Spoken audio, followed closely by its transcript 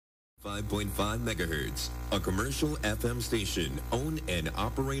95.5 megahertz, a commercial FM station owned and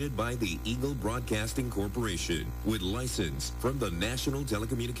operated by the Eagle Broadcasting Corporation with license from the National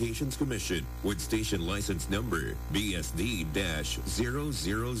Telecommunications Commission with station license number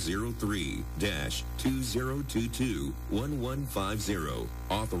BSD-0003-2022-1150,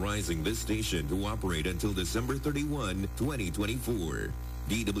 authorizing this station to operate until December 31, 2024.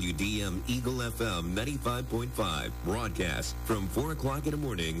 DWDM Eagle FM 95.5 broadcasts from 4 o'clock in the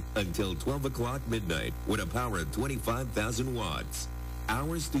morning until 12 o'clock midnight with a power of 25,000 watts.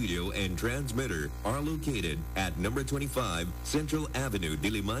 Our studio and transmitter are located at number 25 Central Avenue,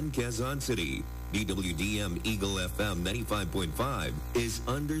 Diliman, Quezon City. DWDM Eagle FM 95.5 is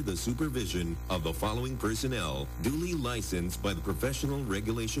under the supervision of the following personnel, duly licensed by the Professional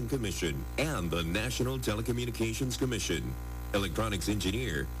Regulation Commission and the National Telecommunications Commission. Electronics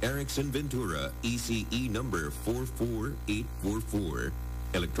Engineer, Erickson Ventura, ECE number 44844.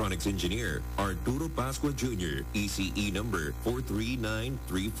 Electronics Engineer, Arturo Pascua Jr., ECE number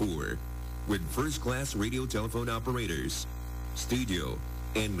 43934. With first-class radio telephone operators. Studio,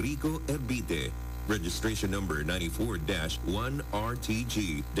 Enrico Erbite, registration number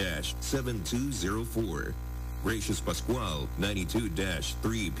 94-1RTG-7204. Gracious Pascual,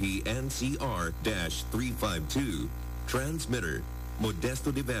 92-3PNCR-352. Transmitter,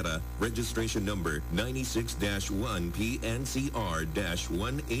 Modesto de Vera, registration number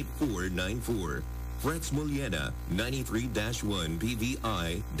 96-1PNCR-18494. Fretz Muliena, 93-1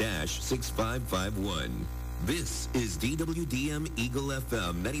 PVI-6551. This is DWDM Eagle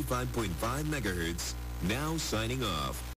FM 95.5 megahertz, now signing off.